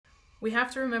We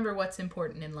have to remember what's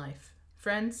important in life.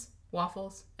 Friends,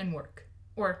 waffles, and work.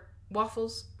 Or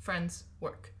waffles, friends,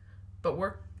 work. But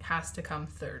work has to come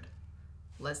third.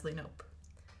 Leslie Knope.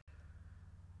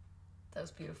 That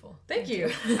was beautiful. Thank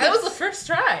you. That was the first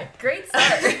try. Great start.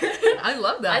 I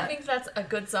love that. I think that's a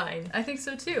good sign. I think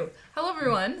so too. Hello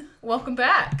everyone. Welcome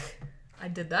back. I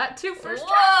did that too first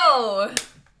try. Whoa!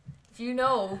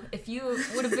 If you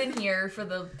would have been here for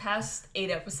the past 8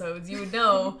 episodes, you would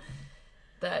know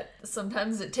that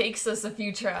sometimes it takes us a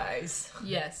few tries.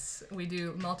 Yes, we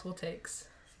do multiple takes.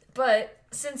 But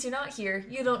since you're not here,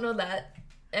 you don't know that.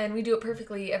 And we do it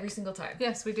perfectly every single time.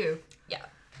 Yes, we do. Yeah.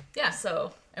 Yeah.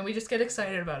 So. And we just get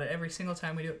excited about it every single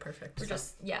time we do it perfect. We're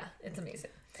it's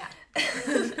amazing. Yeah.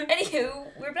 Anywho,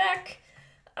 we're back.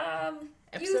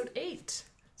 Episode 8.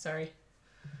 Sorry.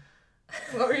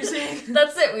 What were you saying?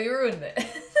 That's it, we ruined it.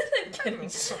 I'm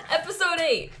kidding. Episode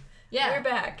 8. Yeah. We're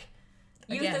back.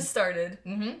 Youth has started.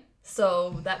 Mm-hmm.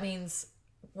 So that means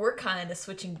we're kind of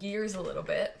switching gears a little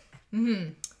bit.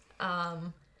 Mm-hmm.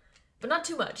 But not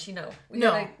too much, We No.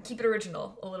 gotta keep it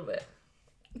original a little bit.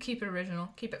 Keep it original.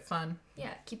 Keep it fun.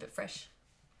 Yeah, keep it fresh.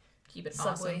 Keep it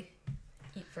Subway.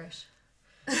 Eat fresh.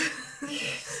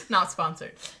 awesome. Not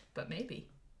sponsored, but maybe.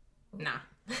 Nah.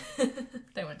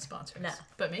 They wouldn't sponsor us. Nah.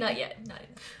 But maybe. Not yet. No,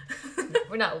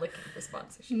 we're not looking for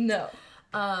sponsorship. No.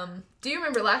 Do you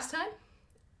remember last time,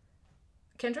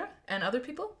 Kendra and other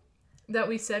people, that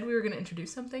we said we were going to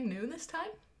introduce something new this time?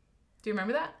 Do you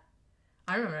remember that?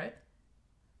 I remember it.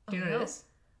 Do you know what it is?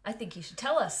 I think you should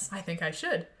tell us. I think I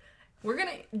should. We're going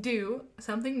to do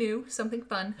something new, something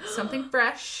fun, something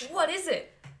fresh. What is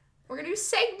it? We're going to do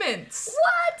segments.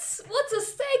 What? What's a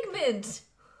segment?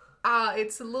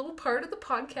 It's a little part of the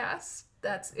podcast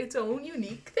that's its own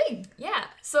unique thing. Yeah.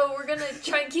 So we're going to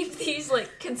try and keep these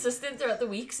consistent throughout the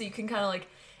week so you can kind of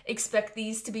expect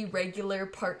these to be regular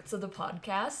parts of the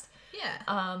podcast.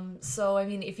 Yeah. So I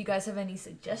mean, if you guys have any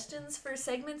suggestions for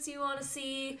segments you want to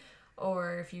see,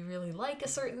 or if you really like a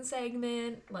certain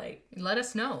segment, let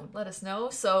us know. let us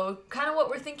know. So kind of what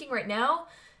we're thinking right now,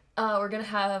 we're gonna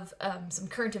have some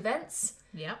current events,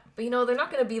 Yeah. but they're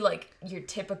not gonna be your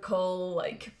typical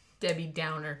Debbie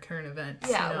Downer current events.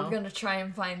 yeah. We're gonna try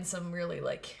and find some really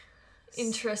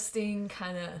interesting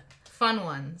kind of fun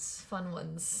ones. fun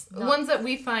ones. The ones that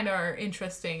we find are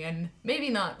interesting and maybe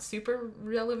not super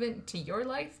relevant to your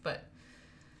life, but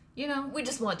we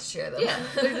just want to share them. yeah,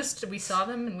 we saw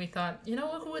them and we thought,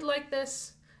 who would like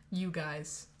this? You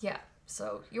guys. Yeah.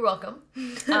 So you're welcome.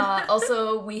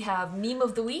 Also, we have meme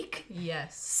of the week.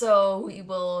 Yes. So we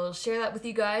will share that with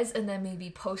you guys and then maybe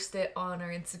post it on our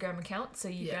Instagram account so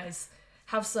you guys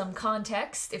have some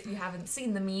context if you haven't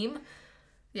seen the meme.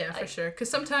 Yeah, for sure. Because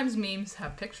sometimes memes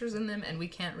have pictures in them and we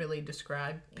can't really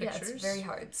describe pictures. Yeah, it's very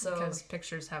hard. So because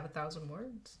pictures have 1,000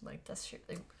 words. That's true.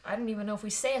 I don't even know if we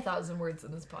say 1,000 words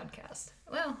in this podcast.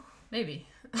 Well, maybe.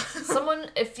 Someone,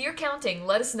 if you're counting,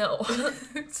 let us know.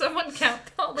 Someone count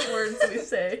all the words we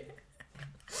say.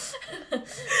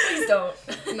 Please don't.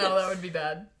 No, that would be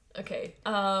bad. Okay.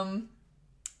 Yeah,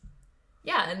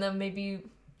 and then maybe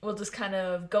we'll just kind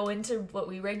of go into what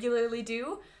we regularly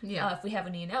do. Yeah. If we have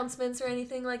any announcements or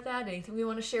anything like that, anything we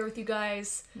want to share with you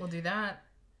guys. We'll do that.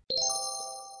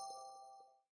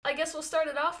 I guess we'll start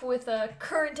it off with a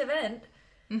current event.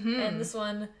 Mm-hmm. And this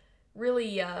one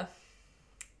really,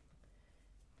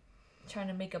 trying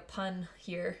to make a pun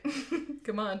here.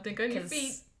 Come on, think on your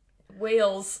feet.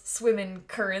 Whales swim in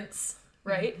currents,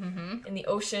 right? Mm-hmm. In the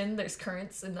ocean, there's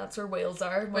currents, and that's where whales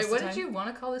are. Wait, what did you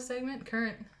want to call this segment?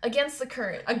 Current? Against the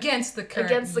current. Against the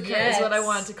current. Against the current is what I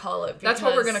wanted to call it. That's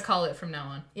what we're going to call it from now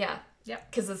on. Yeah. Yeah.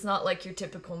 Because it's not like your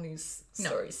typical news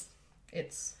stories.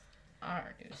 It's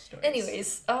our news stories.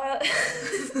 Anyways,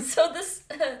 so this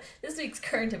week's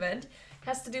current event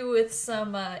has to do with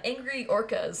some angry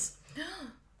orcas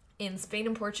in Spain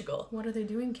and Portugal. What are they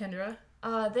doing, Kendra?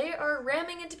 They are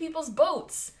ramming into people's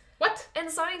boats. What?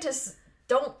 And scientists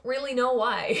don't really know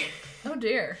why. Oh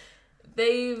dear.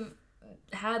 They've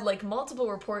had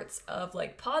multiple reports of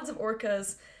pods of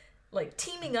orcas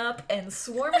teaming up and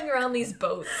swarming around these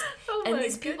boats. Oh and my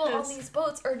these people goodness. on these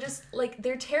boats are just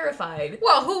they're terrified.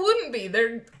 Well, who wouldn't be?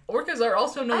 Orcas are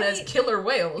also known as killer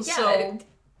whales, Yeah, so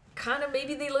kind of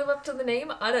maybe they live up to the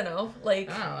name. I don't know. I don't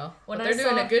know. But they're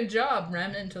doing a good job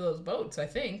ramming into those boats, I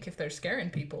think, if they're scaring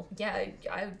people. Yeah,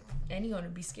 anyone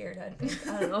would be scared.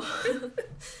 I don't know.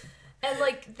 And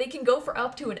they can go for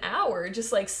up to an hour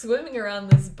just swimming around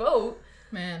this boat.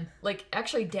 Man.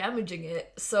 Actually damaging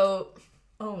it. So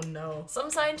oh no.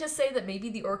 some scientists say that maybe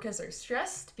the orcas are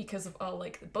stressed because of all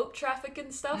the boat traffic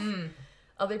and stuff.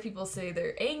 Other people say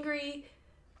they're angry.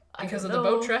 Because of don't the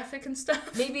boat know. traffic and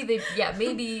stuff? Maybe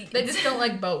maybe They just don't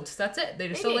like boats. That's it. They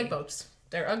just don't Maybe. like boats.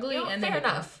 They're ugly You know, and they fair hate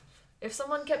them. enough. If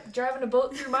someone kept driving a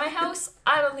boat through my house,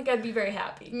 I don't think I'd be very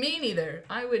happy. Me neither.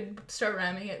 I would start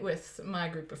ramming it with my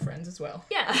group of friends as well.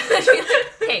 Yeah.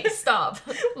 Hey, stop.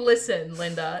 Listen,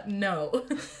 Linda, no.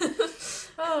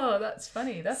 Oh, that's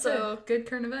funny. That's So- a good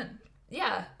current event.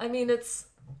 Yeah, I mean, it's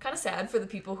kind of sad for the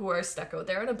people who are stuck out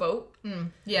there on a boat,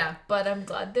 Yeah. but I'm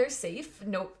glad they're safe.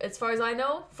 No, as far as I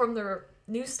know, from the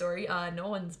news story, no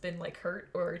one's been like hurt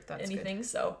or That's anything,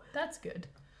 so That's good.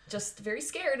 just very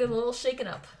scared and a little shaken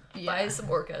up by Yeah. some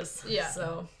orcas. Yeah.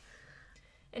 So,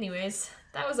 anyways,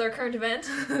 that was our current event.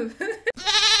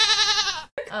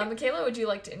 Michaela, would you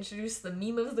like to introduce the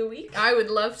meme of the week? I would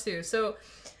love to. So,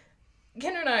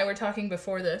 Kendra and I were talking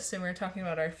before this, and we were talking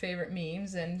about our favorite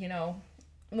memes, and, you know,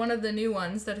 one of the new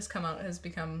ones that has come out has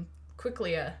become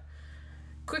quickly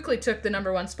took the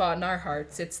number one spot in our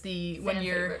hearts. It's the when Fan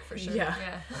your favorite for sure. yeah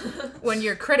Yeah. when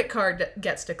your credit card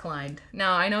gets declined.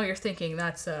 Now I know you're thinking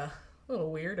that's a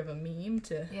little weird of a meme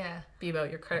to Yeah. be about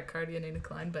your credit card getting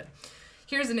declined, but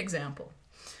here's an example.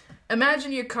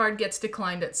 Imagine your card gets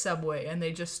declined at Subway and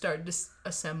they just start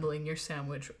disassembling your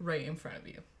sandwich right in front of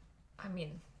you. I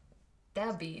mean,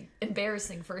 that'd be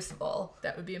embarrassing, first of all.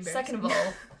 That would be embarrassing. Second of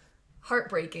all,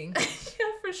 heartbreaking. Yeah,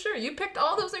 for sure. You picked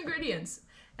all those ingredients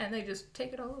and they just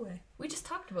take it all away. We just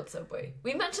talked about Subway.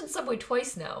 We mentioned Subway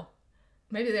twice now.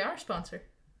 Maybe they are a sponsor.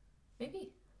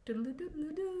 Maybe.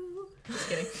 Doodle-doo-doodle-doo. Just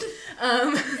kidding.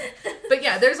 But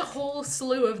yeah, there's a whole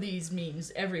slew of these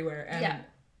memes everywhere, and Yeah.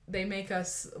 they make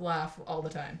us laugh all the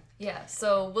time. Yeah,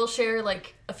 so we'll share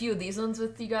like a few of these ones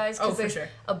with you guys. Oh, for there's sure.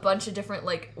 a bunch of different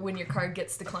like when your card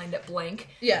gets declined at blank.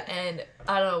 Yeah. And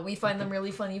I don't know, we find them really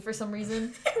funny for some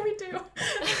reason. We do.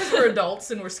 Because we're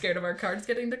adults and we're scared of our cards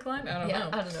getting declined? I don't Yeah, know.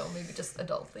 I don't know, maybe just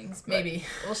adult things. but Maybe.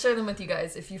 We'll share them with you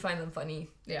guys if you find them funny.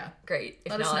 Yeah. Great.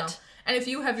 If Let not, us know. And if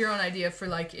you have your own idea for,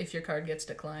 like, if your card gets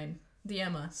declined,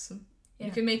 DM us. Yeah.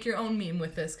 You can make your own meme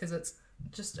with this, because it's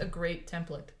just a great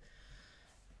template.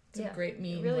 It's a great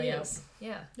meme it really layout. is.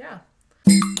 Yeah. Yeah.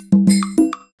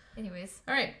 Anyways.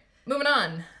 All right. Moving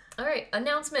on. All right,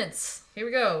 announcements. Here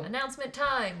we go. Announcement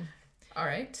time. All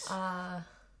right.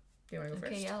 Do you want to go okay,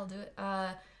 first? yeah, I'll do it.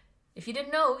 If you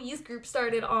didn't know, youth group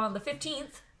started on the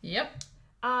 15th. Yep.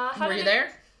 Were you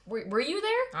there? Were you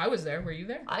there? I was there. Were you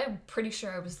there? I'm pretty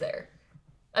sure I was there.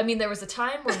 I mean, there was a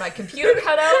time where my computer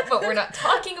cut out, but we're not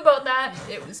talking about that.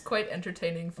 It was quite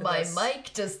entertaining for My this.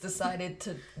 mic just decided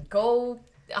to go.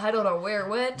 I don't know where it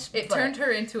went. It but turned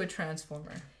her into a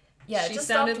transformer. Yeah, it She just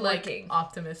sounded stopped like working.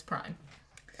 Optimus Prime.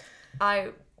 I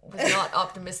was not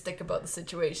optimistic about the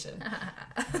situation.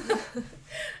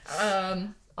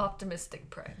 Optimistic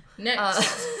Prime.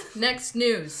 Next, next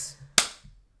news.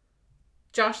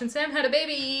 Josh and Sam had a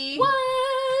baby.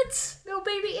 What? Little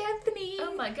baby Anthony.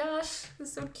 Oh my gosh.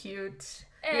 That's so cute.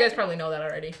 And You guys probably know that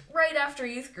already. right after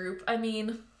youth group, I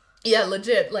mean, Yeah,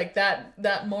 legit. Like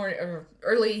that morning or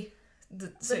early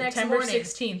next September morning.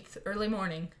 16th, early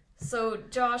morning. so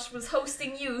Josh was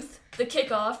hosting youth, the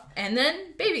kickoff. And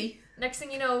then baby. Next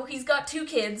thing you know, he's got 2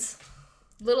 kids.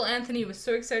 Little Anthony was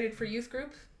so excited for youth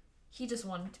group. He just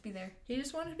wanted to be there. He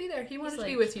just wanted to be there. He wanted He's to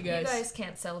be like, with you guys. You guys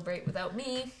can't celebrate without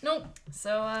me. Nope.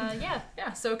 So, yeah.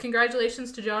 Yeah, so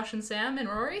congratulations to Josh and Sam and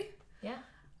Rory. Yeah.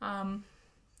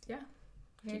 Yeah.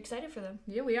 Very excited for them.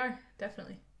 Yeah, we are.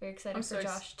 Definitely. Very excited I'm for so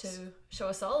Josh to show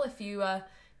us all. If you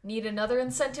need another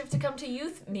incentive to come to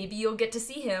youth, maybe you'll get to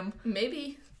see him.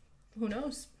 Maybe. Who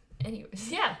knows?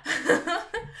 Anyways, yeah.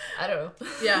 I don't know.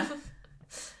 Yeah.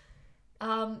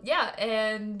 Yeah,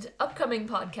 and upcoming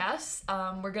podcasts,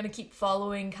 we're going to keep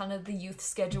following kind of the youth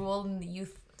schedule and the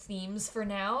youth themes for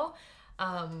now.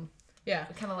 Yeah.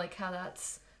 Kind of like how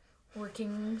that's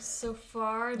working so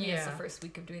far. I mean, it's the Yeah. first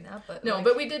week of doing that, but No, like,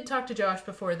 but we did talk to Josh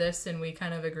before this, and we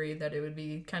kind of agreed that it would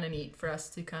be kind of neat for us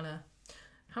to kind of...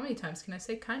 How many times can I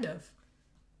say kind of?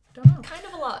 Don't know. kind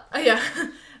of a lot. Yeah.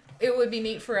 It would be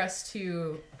neat for us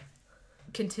to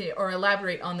continue or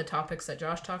elaborate on the topics that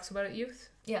Josh talks about at youth.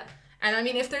 Yeah. And I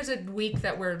mean, if there's a week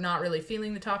that we're not really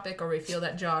feeling the topic, or we feel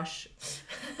that Josh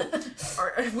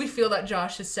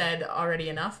has said already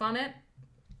enough on it,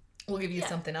 we'll give you Yeah.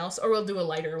 something else, or we'll do a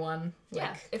lighter one.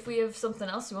 Yeah. If we have something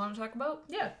else we want to talk about,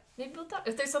 Yeah. maybe we'll talk.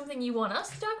 If there's something you want us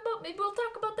to talk about, maybe we'll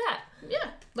talk about that.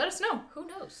 Yeah. Let us know. Who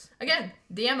knows? Again,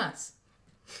 DM us.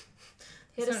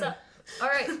 Hit us So- up. All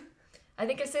right. I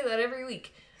think I say that every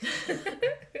week.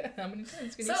 How many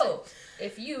times can you So,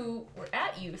 if you were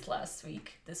at youth this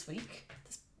week,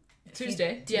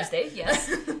 Tuesday. yes,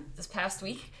 this past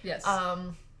week, Yes.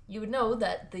 you would know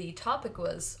that the topic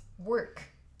was work,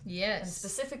 and Yes.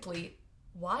 specifically,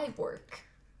 why work?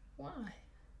 Why?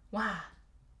 Why?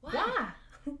 Why?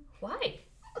 Why?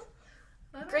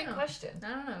 I don't Great know. question. I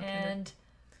don't know. Kendra. And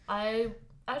I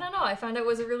don't know. I found it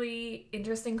was a really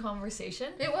interesting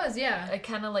conversation. It was, yeah. I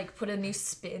kind of like put a new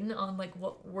spin on like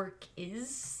what work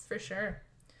is. For sure.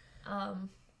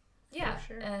 Yeah. For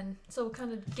sure. And so we'll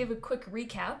kind of give a quick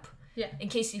recap. Yeah. In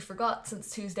case you forgot since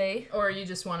Tuesday. Or you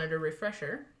just wanted a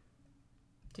refresher.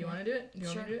 Do you want to do it? Do you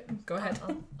Sure. want me to do it? Go ahead.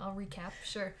 I'll recap.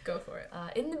 Sure. Go for it.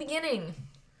 In the beginning.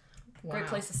 Wow. Great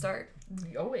place to start.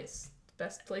 Always.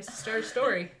 Best place to start a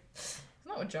story. Isn't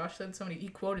that what Josh said? He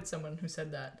quoted someone who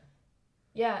said that.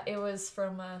 Yeah, it was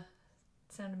from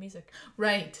Sound of Music.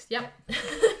 Right. Yep.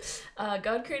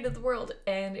 God created the world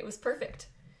and it was perfect.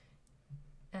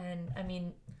 And I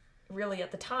mean, really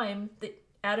at the time,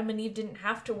 Adam and Eve didn't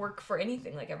have to work for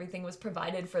anything. Like everything was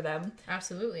provided for them.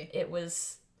 Absolutely. It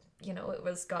was, it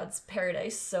was God's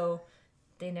paradise. So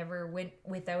they never went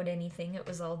without anything. It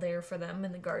was all there for them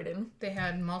in the garden. They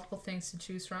had multiple things to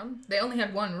choose from. They only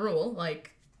had one rule,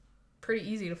 like, pretty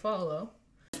easy to follow.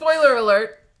 Spoiler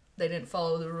alert! They didn't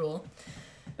follow the rule.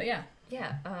 But yeah.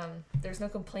 Yeah, there's no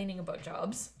complaining about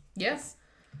jobs. Yes.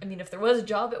 I mean, if there was a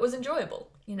job, it was enjoyable,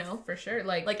 For sure.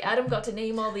 Like Adam got to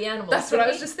name all the animals. that's what I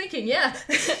was didn't just thinking, yeah.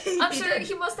 he? I'm He sure did.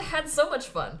 he must have had so much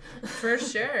fun. For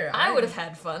sure. I would have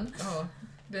had fun. Oh,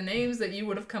 the names that you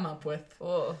would have come up with.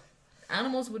 Oh.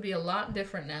 Animals would be a lot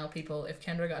different now, people, if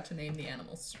Kendra got to name the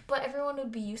animals. But everyone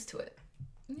would be used to it.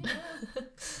 Yeah.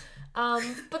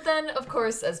 But then, of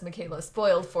course, as Michaela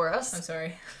spoiled for us, I'm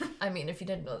sorry. I mean, if you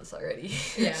didn't know this already.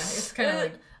 Yeah, it's kind of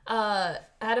like...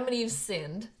 Adam and Eve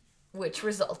sinned, which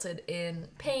resulted in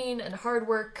pain and hard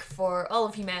work for all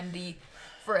of humanity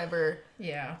forever.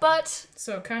 Yeah. But,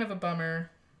 So, kind of a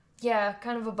bummer. yeah,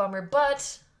 kind of a bummer.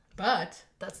 But But...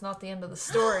 that's not the end of the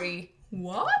story.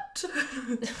 What?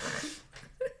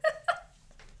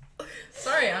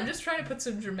 Sorry, I'm just trying to put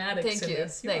some dramatics Thank in you.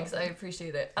 this. You're Thanks. I welcome.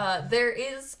 appreciate it. There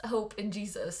is hope in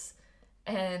Jesus,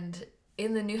 and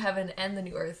in the new heaven and the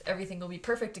new earth, everything will be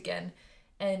perfect again,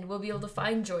 and we'll be able to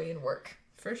find joy in work.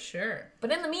 For sure.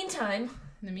 But in the meantime,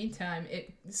 In the meantime,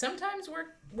 it sometimes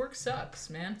work sucks,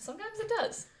 man. sometimes it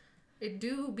does. It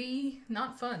do be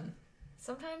not fun.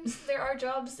 Sometimes there are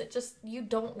jobs that just you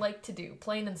don't like to do,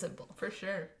 plain and simple. For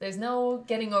sure. There's no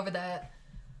getting over that.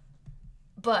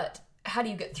 But how do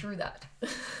you get through that?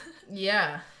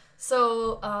 Yeah.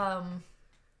 So,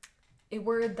 a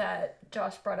word that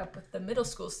Josh brought up with the middle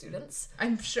school students.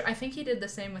 I'm sure. I think he did the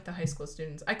same with the high school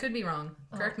students. I could be wrong.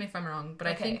 Correct me if I'm wrong, but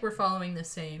I Okay. think we're following the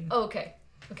same. Oh, okay.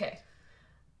 Okay.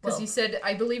 Because Well- you said,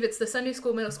 I believe it's the Sunday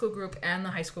school, middle school group, and the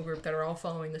high school group that are all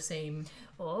following the same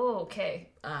Oh, okay.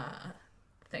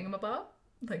 thingamabob,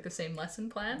 like the same lesson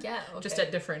plan. Yeah, okay. Just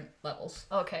at different levels.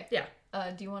 Okay. Yeah.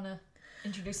 Do you want to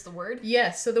introduce the word?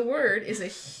 Yes. So the word is a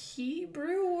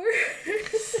Hebrew word.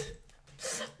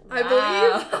 I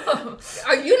Wow.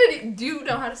 believe. Do you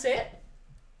know how to say it?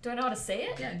 Do I know how to say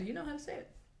it? Yeah. Do you know how to say it?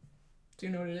 Do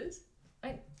you know what it is?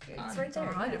 It's right there.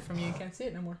 I'll hide yeah. it from you. You can't see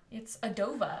it no more. It's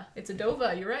Adova. It's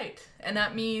Adova, you're right. And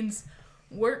that means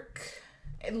work.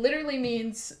 It literally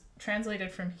means,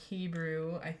 translated from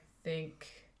Hebrew, I think,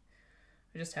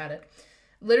 I just had it,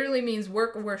 literally means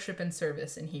work, worship, and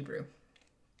service in Hebrew.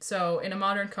 So in a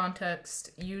modern context,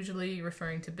 usually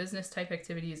referring to business type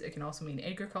activities, it can also mean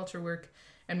agriculture work,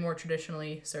 and more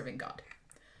traditionally, serving God.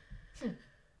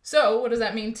 So what does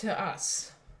that mean to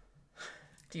us,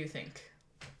 do you think?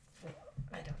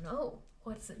 I don't know.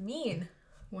 What does it mean?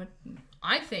 What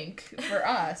I think for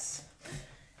us,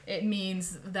 it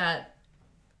means that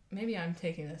maybe I'm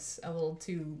taking this a little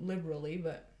too liberally,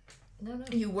 but No.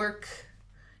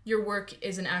 your work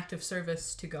is an act of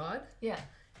service to God. Yeah.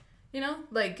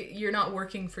 Like you're not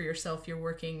working for yourself, you're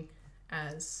working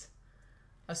as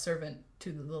a servant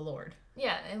to the Lord.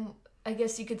 Yeah, and I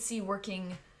guess you could see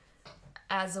working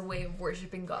as a way of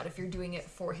worshiping God if you're doing it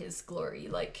for His glory.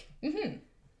 Like,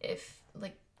 if,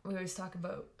 like, we always talk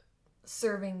about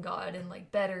serving God and,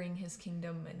 like, bettering His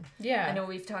kingdom. And Yeah. I know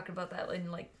we've talked about that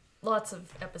in, like, lots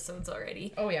of episodes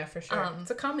already. Oh yeah, for sure.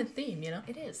 It's a common theme,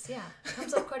 It is, yeah. It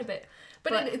comes up quite a bit.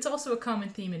 But it's also a common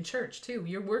theme in church too.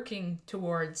 You're working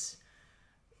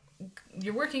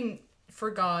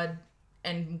for God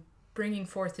and bringing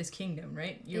forth His kingdom,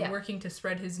 right? You're Yeah. working to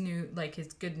spread His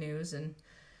His good news and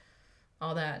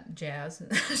all that jazz.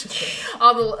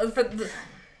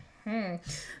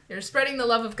 You're spreading the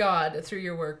love of God through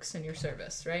your works and your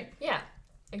service, right? Yeah,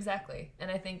 exactly.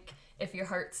 And I think if your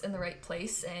heart's in the right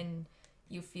place and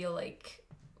you feel like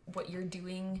what you're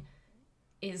doing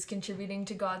is contributing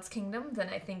to God's kingdom, then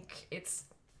I think it's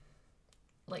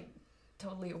like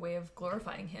totally a way of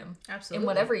glorifying Him. Absolutely. In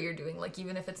whatever you're doing, like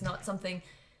even if it's not something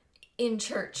in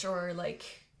church or like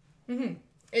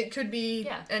It could be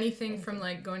anything from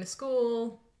like going to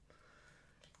school,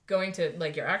 going to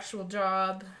like your actual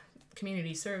job,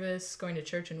 community service, going to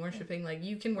church and worshiping. Like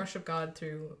you can worship God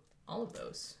through all of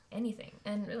those. Anything.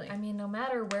 And really, I mean, no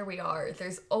matter where we are,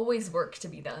 there's always work to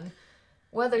be done.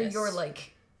 Whether you're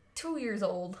like 2 years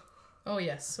old. Oh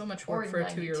yes, so much work for a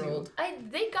 2-year-old.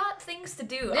 They got things to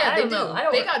do. Yeah, they do.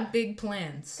 They got big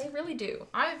plans. They really do.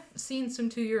 I've seen some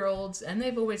 2-year-olds and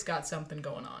they've always got something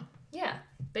going on. Yeah.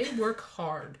 They work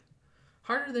hard.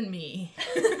 Harder than me.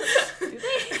 Do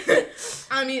they?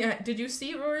 I mean, did you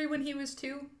see Rory when he was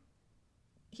 2?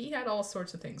 He had all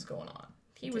sorts of things going on.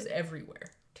 He was everywhere.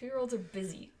 2-year-olds are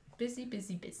busy. Busy,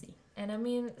 busy, busy. And I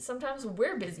mean, sometimes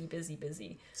we're busy, busy,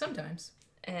 busy. Sometimes.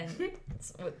 And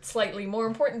with slightly more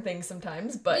important things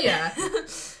sometimes, but yeah.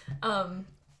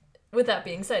 With that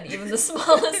being said, even the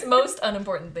smallest, most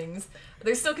unimportant things,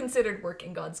 they're still considered work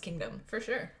in God's kingdom. For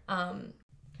sure.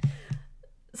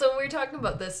 So when we were talking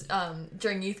about this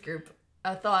during youth group,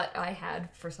 a thought I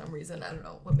had for some reason, I don't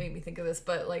know what made me think of this,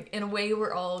 but like in a way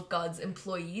we're all God's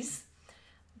employees,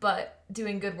 but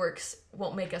doing good works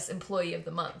won't make us employee of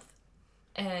the month.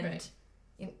 And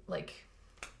like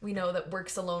we know that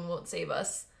works alone won't save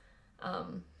us.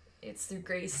 It's through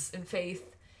grace and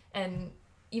faith. And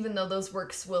even though those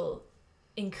works will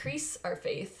increase our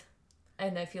faith,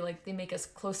 and I feel like they make us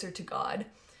closer to God,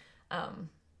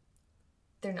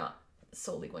 they're not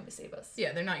solely going to save us.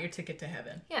 Yeah, they're not your ticket to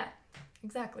heaven. Yeah,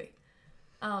 exactly.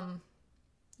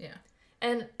 Yeah.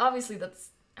 And obviously that's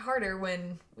harder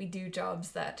when we do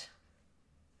jobs that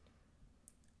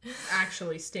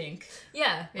actually stink.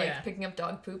 Yeah, like picking up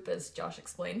dog poop, as Josh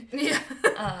explained. Yeah.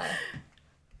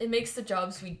 It makes the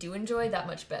jobs we do enjoy that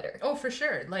much better. Oh, for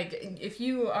sure. Like, if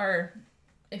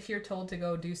you're told to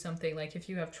go do something, like if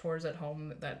you have chores at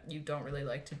home that you don't really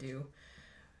like to do,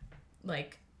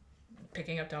 like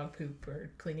picking up dog poop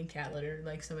or cleaning cat litter,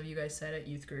 like some of you guys said at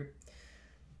youth group,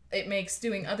 it makes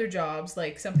doing other jobs,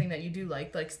 like something that you do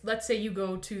like let's say you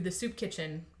go to the soup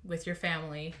kitchen with your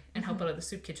family and help out at the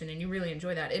soup kitchen and you really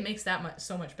enjoy that. It makes that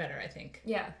so much better, I think.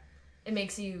 Yeah. It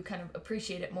makes you kind of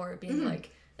appreciate it more, being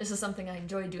like, this is something I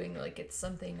enjoy doing, like it's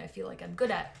something I feel like I'm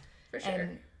good at. For sure.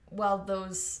 And while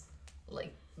those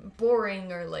like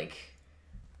boring or like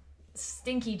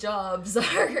stinky jobs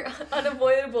are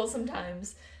unavoidable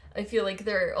sometimes, I feel like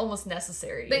they're almost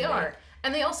necessary. They are.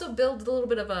 And they also build a little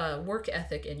bit of a work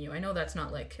ethic in you. I know that's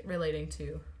not like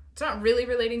it's not really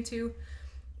relating to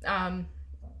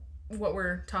what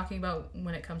we're talking about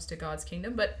when it comes to God's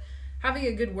kingdom, but having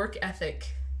a good work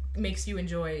ethic makes you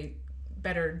enjoy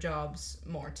better jobs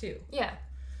more too. Yeah.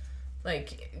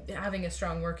 Like having a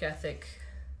strong work ethic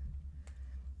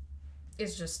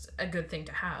is just a good thing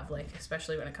to have, like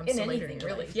especially when it comes to later in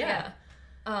your life. Yeah.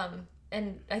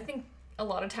 And I think a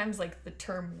lot of times like the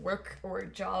term work or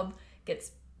job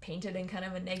gets painted in kind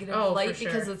of a negative light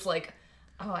because it's like,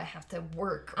 oh, I have to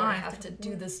work or I have to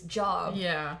do this job.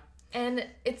 Yeah. And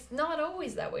it's not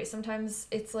always that way. Sometimes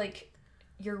it's like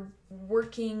you're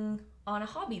working on a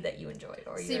hobby that you enjoy.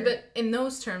 But in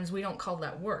those terms, we don't call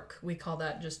that work. We call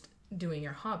that just doing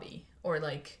your hobby. Or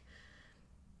like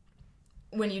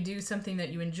when you do something that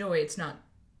you enjoy,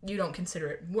 you don't consider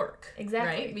it work.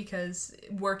 Exactly. Right? Because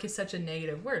work is such a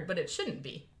negative word, but it shouldn't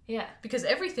be. Yeah. Because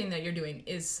everything that you're doing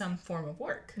is some form of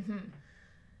work. Mm-hmm.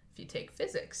 If you take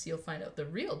physics, you'll find out the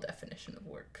real definition of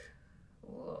work.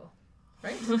 Whoa.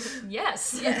 Right?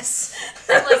 Yes. Yes.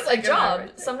 Like a job.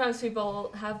 Right, sometimes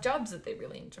people have jobs that they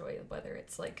really enjoy, whether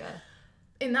it's like a...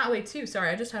 In that way too. Sorry,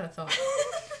 I just had a thought.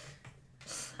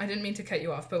 I didn't mean to cut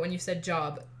you off, but when you said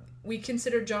job, we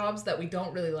consider jobs that we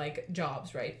don't really like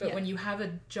jobs, right? But when you have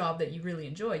a job that you really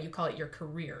enjoy, you call it your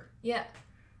career. Yeah.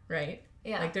 Right?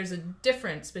 Yeah. Like there's a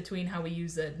difference between how we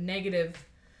use a negative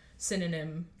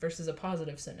synonym versus a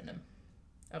positive synonym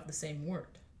of the same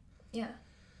word. Yeah.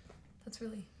 It's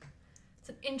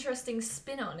an interesting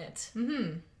spin on it.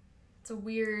 Mm-hmm. It's a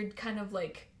weird kind of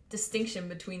like distinction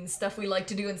between stuff we like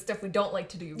to do and stuff we don't like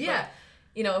to do. Yeah.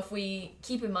 But, if we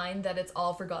keep in mind that it's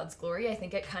all for God's glory, I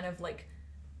think it kind of like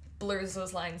blurs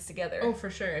those lines together. Oh, for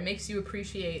sure. It makes you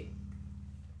appreciate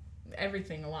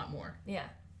everything a lot more. Yeah.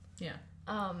 Yeah.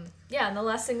 And the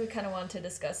last thing we kind of wanted to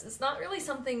discuss, it's not really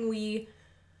something we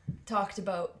talked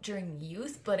about during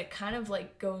youth, but it kind of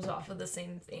like goes off of the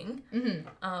same thing.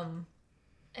 Mm-hmm.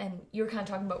 And you were kind of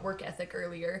talking about work ethic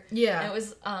earlier. Yeah. And it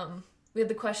was, we had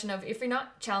the question of, if you're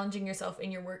not challenging yourself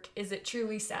in your work, is it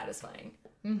truly satisfying?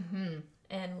 Mm-hmm.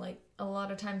 And like a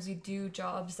lot of times we do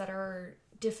jobs that are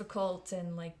difficult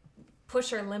and like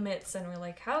push our limits, and we're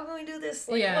like, how can we do this?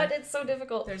 Like, what? It's so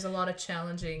difficult. There's a lot of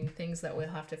challenging things that we'll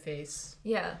have to face.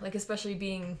 Yeah, like especially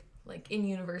being like in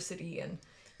university and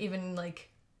even like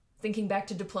thinking back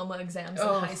to diploma exams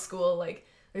Oh. in high school, like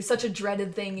there's such a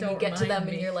dreaded thing, and Don't you get to them remind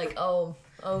and me. you're like, oh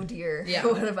dear, Yeah.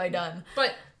 what have I done?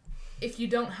 But if you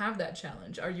don't have that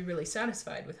challenge, are you really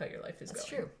satisfied with how your life is That's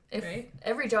going? true. If Right?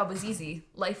 every job was easy,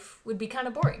 life would be kind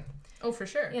of boring. Oh, for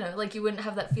sure. You know, like you wouldn't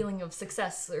have that feeling of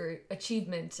success or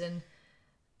achievement. And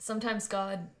sometimes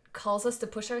God calls us to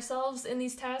push ourselves in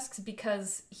these tasks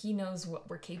because he knows what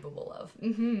we're capable of.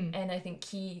 Mm-hmm. And I think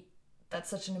that's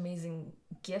such an amazing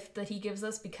gift that he gives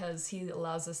us, because he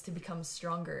allows us to become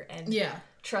stronger and Yeah.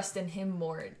 trust in him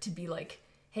more, to be like,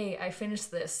 hey, I finished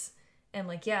this. And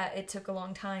like, yeah, it took a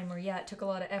long time, or yeah, it took a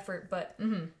lot of effort, but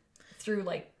through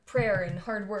like prayer and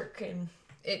hard work and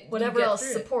You whatever get else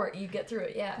through it. support, you get through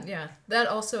it. Yeah. Yeah, that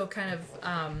also kind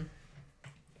of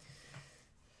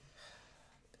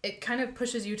it kind of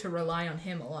pushes you to rely on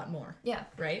him a lot more, Yeah.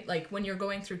 right? Like when you're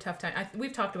going through tough times,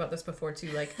 we've talked about this before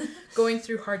too. Like going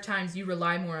through hard times, you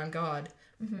rely more on God.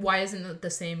 Why isn't it the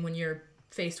same when you're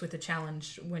faced with a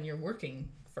challenge when you're working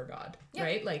for God, Yeah.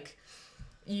 right? Like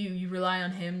you rely on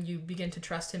him, you begin to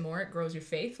trust him more. It grows your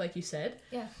faith, like you said,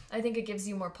 Yeah. I think it gives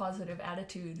you more positive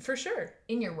attitude for sure.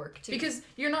 in your work too. Because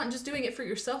you're not just doing it for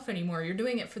yourself anymore. You're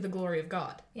doing it for the glory of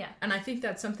God. yeah. And I think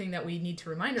that's something that we need to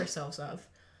remind ourselves of.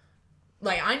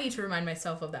 Like, I need to remind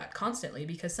myself of that constantly,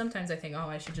 because sometimes I think, oh,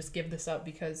 I should just give this up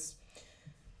because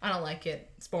I don't like it.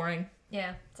 It's boring.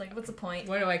 Yeah. It's like, what's the point?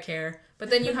 Why do I care?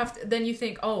 But then then you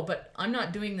think, oh, but I'm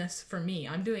not doing this for me.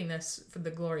 I'm doing this for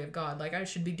the glory of God. Like, I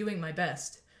should be doing my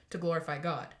best to glorify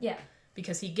God, Yeah.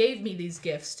 because he gave me these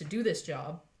gifts to do this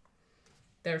job.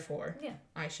 Therefore, Yeah.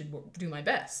 I should do my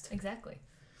best. Exactly.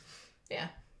 Yeah.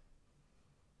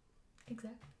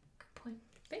 Exactly. Good point.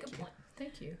 Thank Good you. point.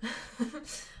 Thank you.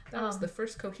 That was the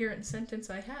first coherent sentence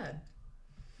I had.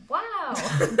 Wow.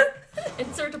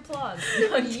 Insert applause.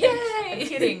 No, I'm kidding. Yay! I'm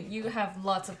kidding. You have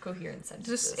lots of coherent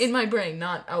sentences. Just in my brain,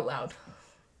 not out loud.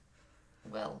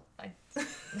 Well,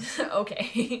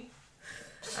 okay.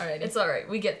 Alright. It's alright.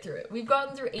 We get through it. We've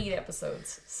gotten through 8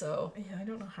 episodes, so. Yeah, I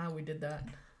don't know how we did that.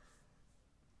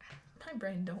 My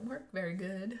brain don't work very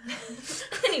good.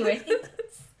 Anyway.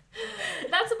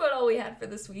 That's about all we had for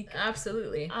this week.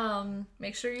 Absolutely.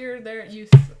 Make sure you're there,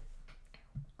 youth,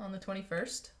 on the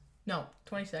 21st. No,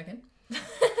 22nd.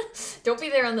 Don't be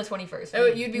there on the 21st. Oh,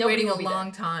 you'd be Nobody waiting a will be there.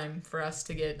 long time for us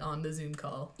to get on the Zoom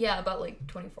call. Yeah, about like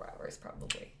 24 hours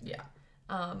probably. Yeah.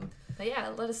 But yeah,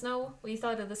 let us know what you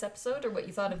thought of this episode, or what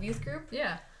you thought of youth group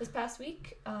Yeah. this past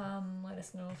week. Let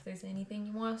us know if there's anything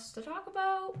you want us to talk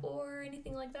about or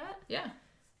anything like that. Yeah.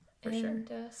 For sure. And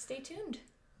stay tuned.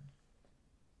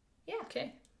 Yeah.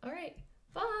 Okay. All right.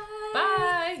 Bye.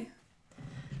 Bye.